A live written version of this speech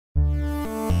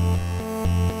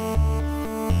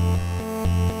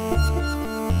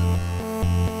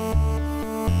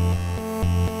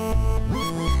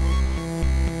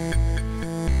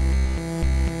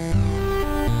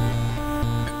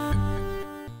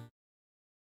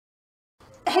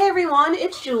Hey everyone,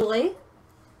 it's Julie.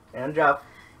 And Jeff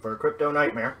for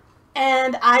KryptoKnightmare.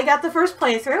 And I got the first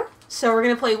playthrough, so we're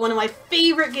going to play one of my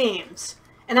favorite games.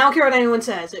 And I don't care what anyone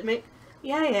says.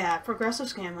 Yeah, progressive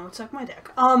scam mode, suck my dick.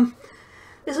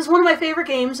 This is one of my favorite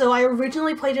games, though I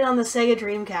originally played it on the Sega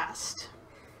Dreamcast.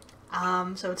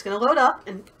 So it's going to load up,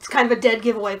 and it's kind of a dead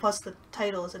giveaway, plus the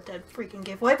title is a dead freaking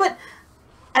giveaway, but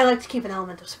I like to keep an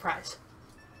element of surprise.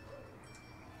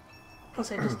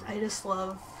 Plus, I just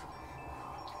love...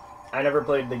 I never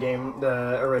played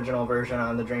the original version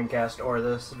on the Dreamcast or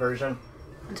this version.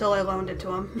 Until I loaned it to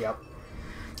him. Yep.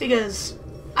 Because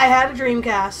I had a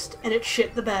Dreamcast, and it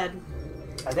shit the bed.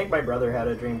 I think my brother had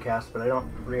a Dreamcast, but I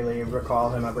don't really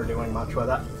recall him ever doing much with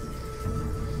it.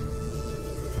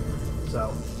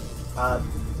 So,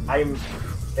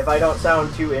 if I don't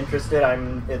sound too interested,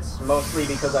 it's mostly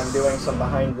because I'm doing some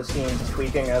behind-the-scenes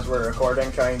tweaking as we're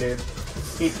recording, trying to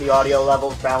keep the audio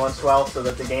levels balanced well so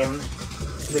that the game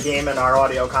and our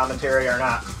audio commentary are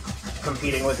not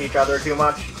competing with each other too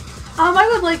much. I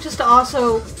would like just to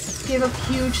also give a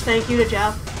huge thank you to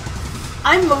Jeff.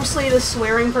 I'm mostly the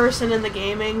swearing person in the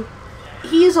gaming.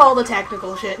 He's all the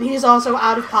technical shit, and he's also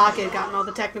out of pocket gotten all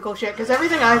the technical shit, because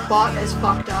everything I've bought is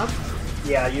fucked up.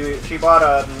 Yeah, she bought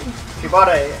a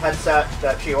headset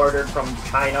that she ordered from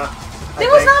China. It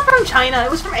was not from China.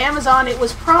 It was from Amazon. It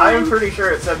was Prime. I'm pretty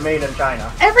sure it said made in China.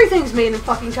 Everything's made in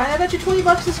fucking China. I bet you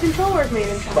 $20 this controller is made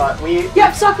in China. But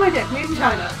Yep, suck my dick. Made in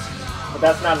China. But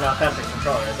that's not an authentic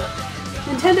controller, is it?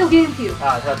 Nintendo GameCube.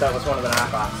 I thought that was one of the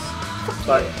knockoffs.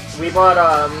 But we bought,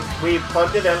 we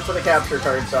plugged it into the capture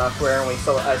card software, and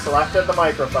I selected the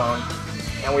microphone,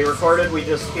 and we recorded. We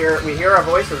hear our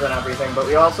voices and everything, but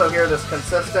we also hear this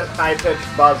consistent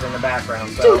high-pitched buzz in the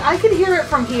background. So dude, I could hear it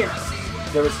from here.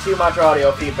 There was too much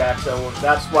audio feedback, so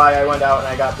that's why I went out and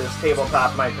I got this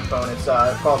tabletop microphone. It's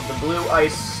called the Blue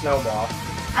Ice Snowball.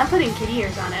 I'm putting kitty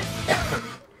ears on it.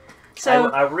 So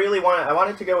I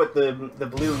wanted to go with the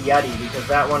Blue Yeti because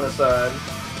that one was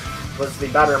the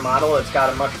better model. It's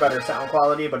got a much better sound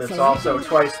quality, but it's also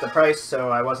twice the price,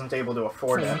 so I wasn't able to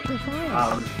afford it.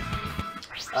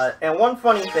 And one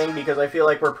funny thing, because I feel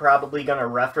like we're probably going to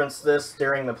reference this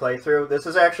during the playthrough, this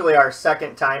is actually our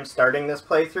second time starting this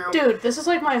playthrough. Dude, this is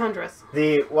like my 100th.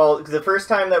 The first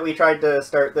time that we tried to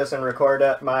start this and record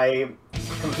it, my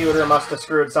computer must have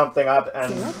screwed something up,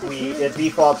 and it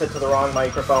defaulted to the wrong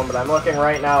microphone, but I'm looking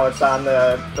right now, it's on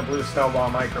the Blue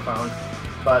Snowball microphone.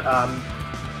 But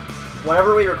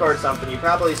whenever we record something, you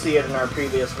probably see it in our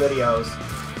previous videos,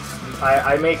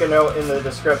 I make a note in the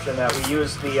description that we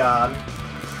use the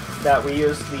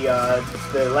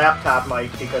laptop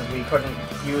mic because we couldn't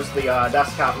use the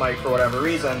desktop mic for whatever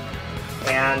reason,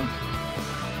 and,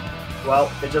 well,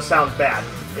 it just sounds bad.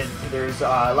 There's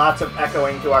lots of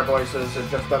echoing to our voices, it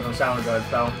just doesn't sound good,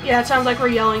 so... Yeah, it sounds like we're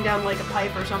yelling down like a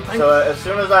pipe or something. So as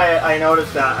soon as I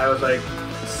noticed that, I was like,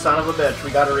 son of a bitch,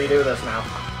 we gotta redo this now.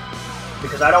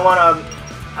 Because I don't want to...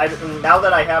 Now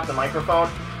that I have the microphone,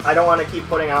 I don't want to keep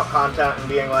putting out content and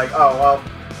being like, oh, well...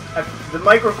 The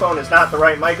microphone is not the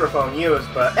right microphone used,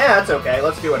 but it's okay.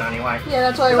 Let's do it anyway. Yeah,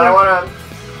 that's why I want to.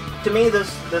 To me,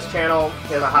 this channel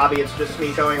is a hobby. It's just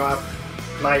me showing off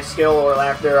my skill or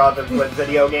lack thereof with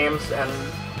video games, and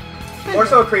more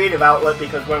so a creative outlet.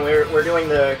 Because when we're doing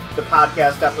the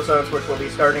podcast episodes, which we'll be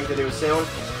starting to do soon,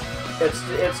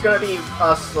 it's going to be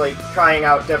us like trying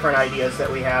out different ideas that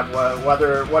we have,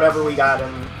 whatever we got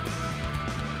and.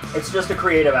 It's just a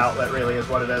creative outlet, really, is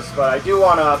what it is. But I do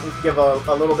want to give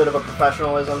a little bit of a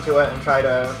professionalism to it and try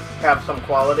to have some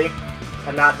quality.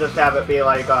 And not just have it be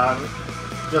like,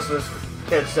 just this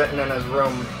kid sitting in his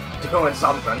room doing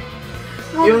something.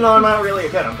 Well, even though I'm not really a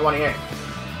kid, I'm 28.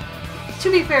 To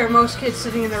be fair, most kids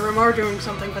sitting in their room are doing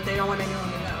something, but they don't want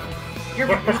anyone to know. You're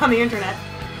on the internet.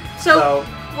 So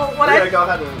well, I'm gonna go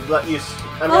ahead and let you...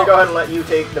 I'm going to go ahead and let you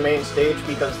take the main stage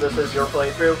because this is your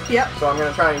playthrough. Yep. So I'm going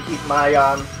to try and keep my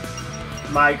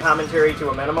my commentary to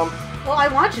a minimum. Well, I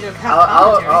want you to have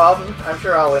commentary. I'm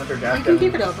sure I'll interject. You can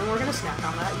keep it open. We're going to snack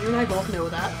on that. You and I both know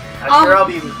that. I'm sure I'll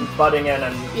be butting in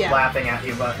and laughing at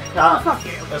you, but fuck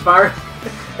you. As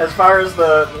far as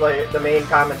the main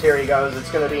commentary goes, it's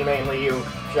going to be mainly you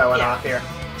showing off here.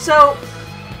 So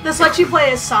this lets you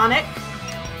play as Sonic,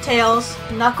 Tails,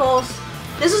 Knuckles.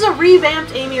 This is a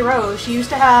revamped Amy Rose. She used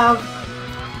to have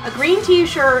a green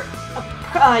t-shirt,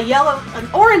 an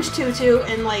orange tutu,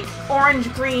 and like orange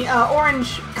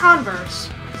Converse.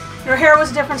 And her hair was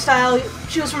a different style.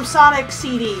 She was from Sonic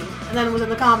CD, and then it was in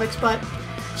the comics, but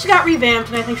she got revamped,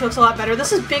 and I think she looks a lot better.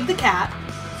 This is Big the Cat.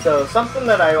 So something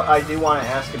that I do want to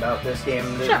ask about this game,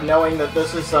 knowing that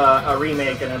this is a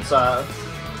remake and it's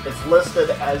listed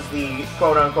as the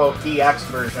quote-unquote DX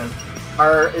version.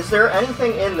 Is there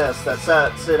anything in this that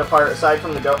sets it apart, aside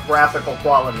from the graphical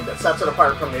quality, that sets it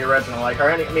apart from the original? Like,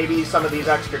 maybe some of these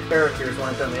extra characters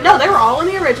weren't in the original? No, they were all in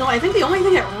the original. I think the only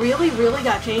thing that really, really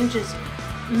got changed is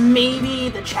maybe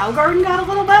the Chow Garden got a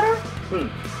little better.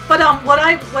 But what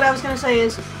I was gonna say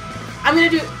is, I'm gonna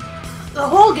do the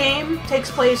whole game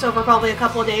takes place over probably a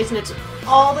couple of days, and it's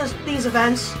all these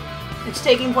events. It's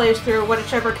taking place through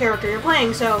whichever character you're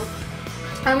playing. So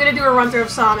I'm gonna do a run through of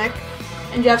Sonic,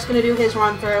 and Jeff's gonna do his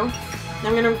run through. And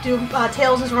I'm gonna do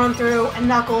Tails' run through, and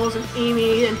Knuckles, and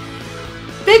Amy, and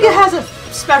Big has a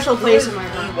special place in my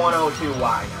heart. E102Y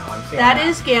now. I'm seeing that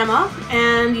is Gamma,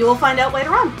 and you will find out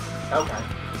later on. Okay.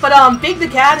 But Big the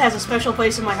Cat has a special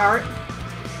place in my heart.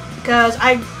 Because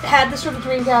I had this for the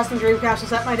Dreamcast, and Dreamcast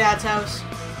was at my dad's house.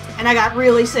 And I got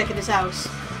really sick at his house.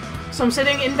 So I'm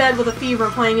sitting in bed with a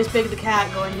fever playing as Big the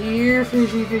Cat, going, here,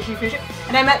 fishy, fishy, fishy.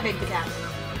 And I met Big the Cat.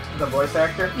 The voice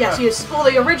actor? Yes, he is, well,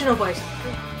 the original voice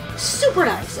actor. Super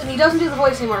nice. And he doesn't do the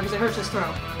voice anymore because it hurts his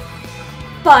throat.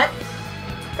 But...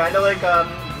 kind of like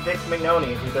Vic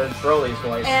Mignogna, who does Broly's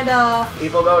voice. And,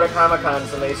 people go to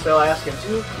Comic-Cons and they still ask him,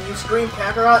 dude, can you scream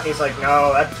Kakarot? And he's like,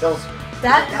 no, that kills...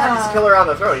 That killer on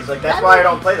the throat. He's like, that's why I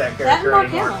don't play that character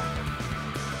anymore.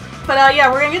 But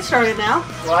yeah, we're gonna get started now.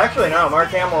 Well, actually, no. Mark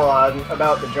Hamill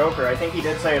about the Joker. I think he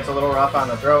did say it's a little rough on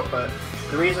the throat, but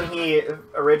the reason he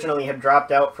originally had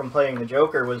dropped out from playing the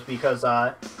Joker was because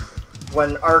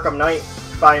when Arkham Knight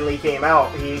finally came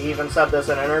out, he even said this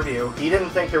in an interview. He didn't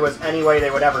think there was any way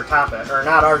they would ever top it, or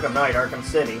not Arkham Knight, Arkham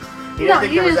City. He didn't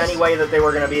think there was any way that they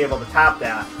were going to be able to top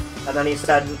that. And then he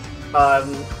said,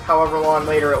 however long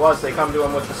later it was, they come to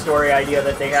him with the story idea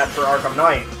that they had for Arkham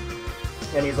Knight.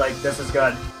 And he's like, this is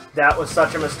good. That was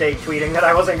such a mistake tweeting that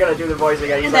I wasn't going to do the voice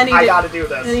again. He's like, I gotta do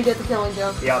this. And he did the Killing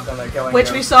Joke. Yeah, then the Killing Joke.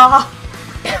 Which we saw.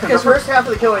 The first half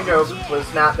of the Killing Joke was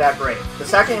not that great. The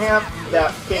second half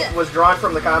that was drawn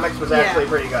from the comics was actually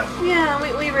pretty good. Yeah,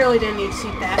 we really didn't need to see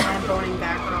Batman boning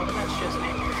Batgirl, but that's just me.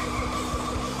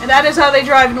 And that is how they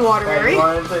drive in Waterbury.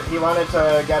 He wanted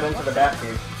to get into the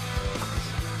Batcave.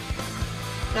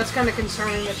 That's kind of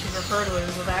concerning that she's referred to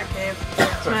as the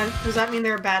Batcave. Does that mean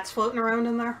there are bats floating around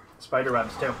in there?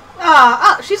 Spiderwebs, too.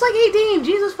 She's like 18!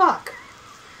 Jesus fuck!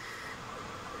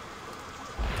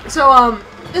 So,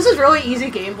 this is really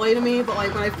easy gameplay to me, but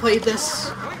like when I played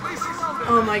this...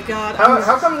 oh my god.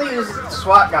 How come these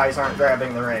SWAT guys aren't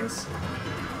grabbing the rings?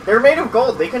 They're made of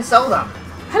gold, they can sell them.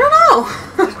 I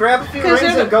don't know! Just grab a few rings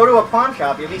and go to a pawn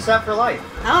shop, you'll be set for life.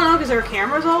 I don't know, because there are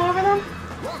cameras all over them?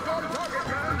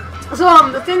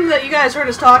 So, the thing that you guys heard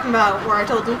us talking about, where I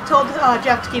told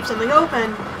Jeff to keep something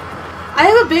open, I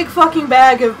have a big fucking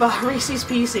bag of Reese's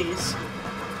Pieces.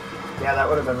 Yeah, that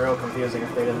would have been real confusing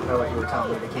if they didn't know what you were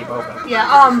telling me to keep open. Yeah,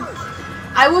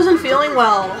 I wasn't feeling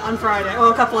well on Friday,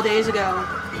 well, a couple of days ago.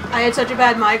 I had such a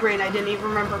bad migraine, I didn't even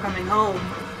remember coming home.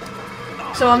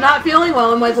 So I'm not feeling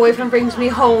well, and my boyfriend brings me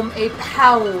home a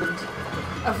pound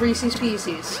of Reese's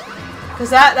Pieces. Because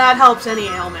that helps any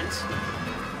ailment.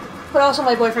 But also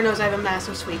my boyfriend knows I have a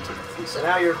massive sweet tooth. So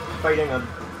now you're fighting a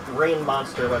brain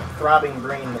monster with throbbing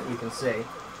brain that you can see.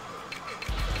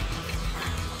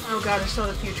 Oh god, it's still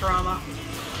the Futurama.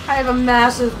 I have a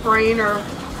massive brainer.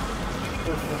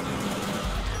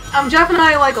 Jeff and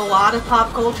I like a lot of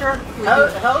pop culture.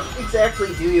 How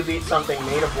exactly do you beat something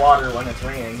made of water when it's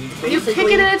raining? You kick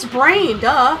it in its brain,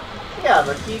 duh! Yeah,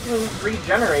 but he can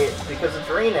regenerate because it's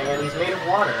raining and he's made of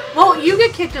water. Well, you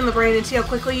get kicked in the brain and see how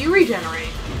quickly you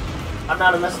regenerate. I'm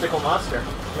not a mystical monster.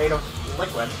 I'm made of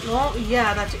liquid. Well,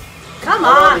 yeah, that's it. Come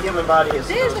on! The human body is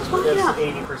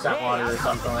 80% water or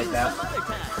something like that.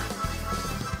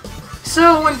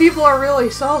 So, when people are really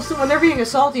salty, when they're being a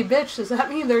salty bitch, does that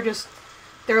mean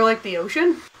they're like the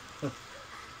ocean?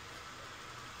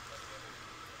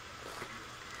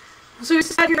 So we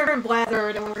sat here and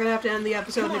blathered, and we're gonna have to end the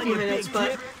episode in a few minutes,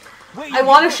 but I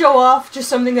want to show off just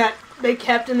something that they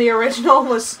kept in the original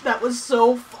that was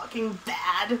so fucking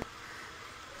bad.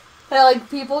 That, like,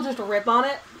 people just rip on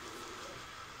it.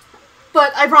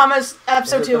 But I promise,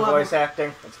 episode 2 the voice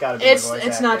acting? It's gotta be the voice acting.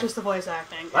 It's not just the voice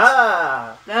acting.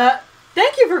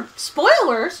 Thank you for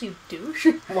spoilers, you douche.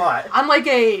 What? I'm like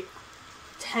a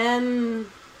 10,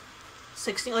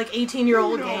 16, like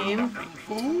 18-year-old game.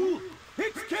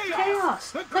 It's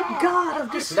Chaos, the god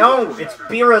of destruction. No, it's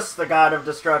Beerus, the god of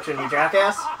destruction, you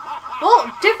jackass.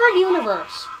 Well, different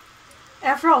universe.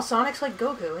 After all, Sonic's like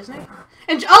Goku, isn't he?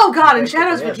 And oh god, and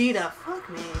Shadow's Vegeta. Fuck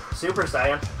me. Super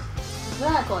Saiyan.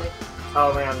 Exactly.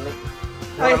 Oh man,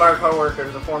 one of our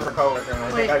coworkers, a former coworker, and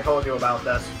I think I told you about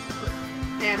this.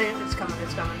 Yeah, it's coming,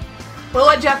 it's coming. We'll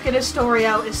let Jeff get his story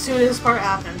out as soon as this part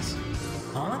happens.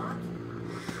 Huh?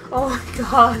 Oh my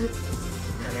god.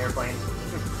 An airplane.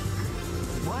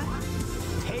 What?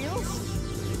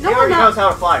 Tails? No, he already knows how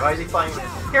to fly. Why is he flying?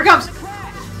 Here it comes.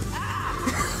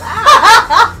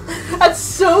 That's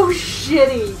so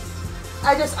shitty.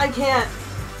 I can't.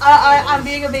 I'm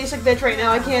being a basic bitch right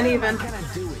now. I can't even.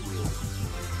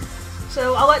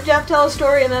 So I'll let Jeff tell a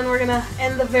story, and then we're gonna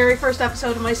end the very first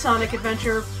episode of my Sonic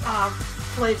Adventure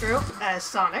playthrough as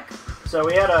Sonic. So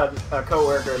we had a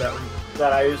coworker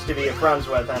that I used to be friends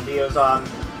with, and he was a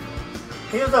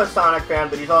Sonic fan,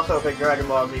 but he's also a big Dragon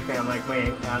Ball Z fan like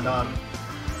me. And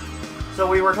so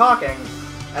we were talking,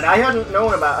 and I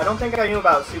don't think I knew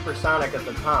about Super Sonic at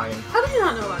the time. How did you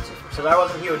not know about Super Sonic? Because I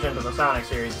wasn't huge into the Sonic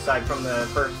series aside from the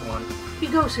first one. You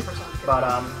go Super Sonic. But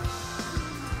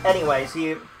anyways,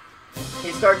 he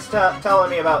starts telling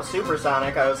me about Super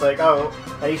Sonic. I was like, oh,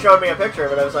 and he showed me a picture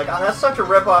of it. I was like, oh, that's such a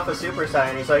rip-off of Super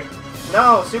Saiyan. He's like,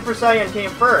 no, Super Saiyan came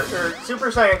first, or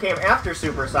Super Saiyan came after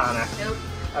Super Sonic. Nope.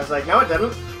 I was like, no, it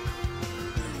didn't.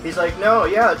 He's like, no,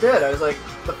 yeah, it did. I was like,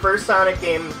 the first Sonic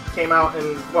game came out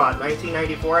in, what,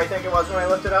 1994, I think it was when I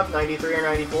looked it up, 93 or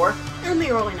 94? In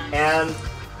the early 90s.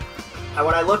 And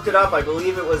when I looked it up, I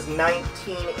believe it was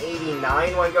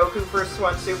 1989 when Goku first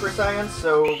went Super Saiyan,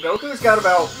 so Goku's got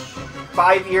about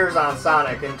 5 years on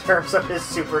Sonic in terms of his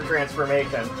super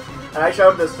transformation. And I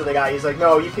showed this to the guy, he's like,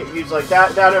 no, you can't, he's like,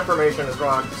 that information is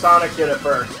wrong. Sonic did it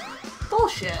first.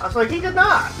 Bullshit. I was like, he did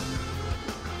not.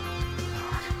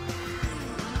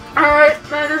 Alright,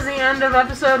 that is the end of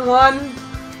episode 1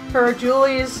 for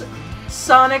Julie's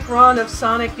Sonic run of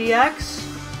Sonic DX.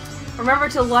 Remember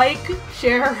to like,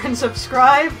 share, and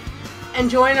subscribe, and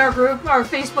join our group, our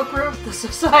Facebook group, the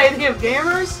Society of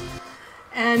Gamers.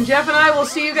 And Jeff and I will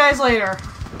see you guys later.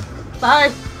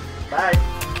 Bye. Bye.